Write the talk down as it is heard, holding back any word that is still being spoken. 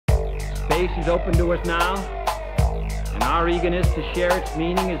Space is open to us now, and our eagerness to share its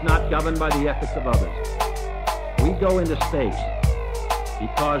meaning is not governed by the efforts of others. We go into space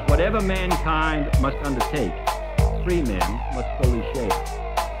because whatever mankind must undertake, free men must fully share.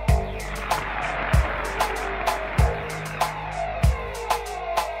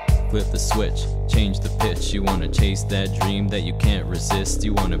 Flip the switch, change the pitch. You wanna chase that dream that you can't resist.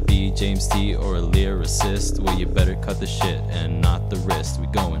 You wanna be James T or a lyricist. Well, you better cut the shit and not the wrist. We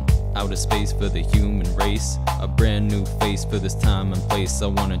going outer space for the human race. A brand new face for this time and place. I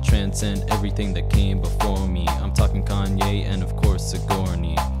wanna transcend everything that came before me. I'm talking Kanye and of course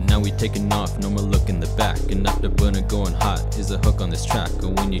Sigourney. Now we taking off, no more looking the back. And after burner going hot is a hook on this track.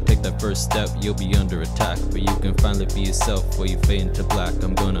 And when you take that first step, you'll be under attack. But you can finally be yourself before you fade into black.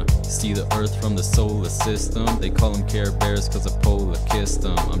 I'm gonna see the earth from the solar system. They call them Care Bears cause a polar kissed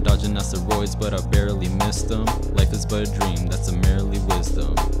them. I'm dodging asteroids but I barely missed them. Life is but a dream, that's a merely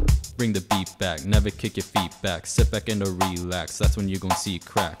wisdom. Bring the beat back, never kick your feet back. Sit back and relax, that's when you gon' see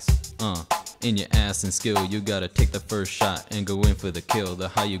cracks. In your ass and skill, you gotta take the first shot and go in for the kill. The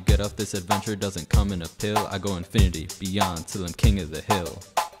how you get off this adventure doesn't come in a pill. I go infinity, beyond, till I'm king of the hill.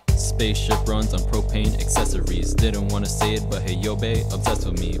 Spaceship runs on propane accessories. Didn't wanna say it, but hey yo bae, obsessed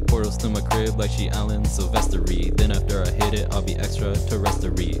with me. Portals to my crib like she Alan Silvestri. Then after I hit it, I'll be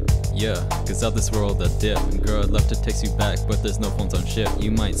extraterrestrial. Yeah, cause out this world I dip. And girl, I'd love to text you back, but there's no phones on ship. You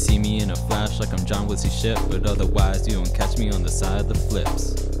might see me in a flash like I'm John Wesley Ship, but otherwise you don't catch me on the side of the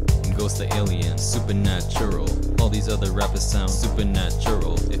flips. Ghost to alien, supernatural. All these other rappers sound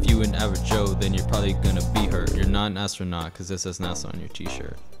supernatural. If you an average Joe, then you're probably gonna be hurt. You're not an astronaut, cause it says NASA on your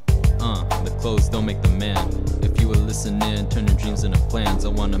t-shirt. The clothes don't make the man. If you were listening, turn your dreams into plans. I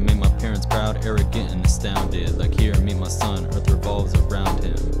wanna make my parents proud, arrogant and astounded. Like here, meet my son, earth revolves around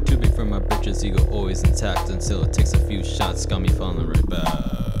him. Too big for my britches, ego always intact. Until it takes a few shots, got me falling right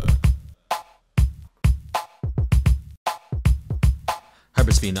back.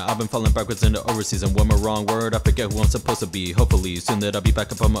 Now I've been falling backwards into overseas, and one more wrong word, I forget who I'm supposed to be. Hopefully soon that I'll be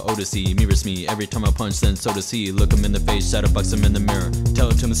back up on my odyssey. Mirrors me every time I punch, then so does he. Look him in the face, shadow box him in the mirror. Tell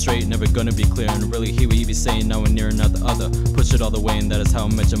it to him straight, never gonna be clear. And really he what he be saying, now one near and not the other. Push it all the way, and that is how I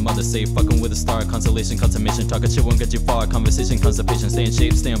met your mother. Say fucking with a star, constellation, consummation. Talking shit won't get you far. Conversation, constipation, stay in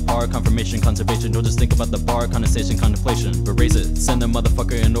shape, stay on par. Confirmation, conservation, don't just think about the bar. Condensation, contemplation, but raise it. Send a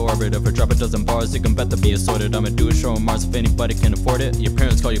motherfucker into orbit. If I drop a dozen bars, you can bet they'll be assorted. I'ma do a show on Mars if anybody can afford it. Your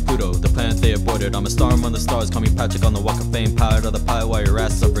parents call you Pluto, the planet they aborted. I'm a star among the stars, call me Patrick on the walk of fame. Pilot of the pilot while your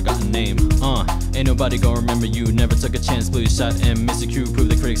ass is a forgotten name. Ain't nobody gonna remember you. Never took a chance, blew your shot and missed your cue. Prove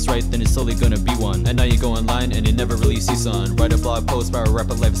the critics right, then you're slowly gonna be one. And now you go online and you never really see sun. Write a blog post about a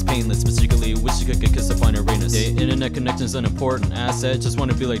rapper life is painless. Particularly wish you could get kissed up on Uranus. Yeah, internet connection's an important asset. Just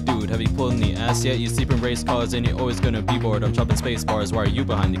wanna be like, dude, have you pulled in the ass yet? You sleep in race cars and you're always gonna be bored. I'm chopping space bars, why are you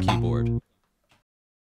behind the keyboard?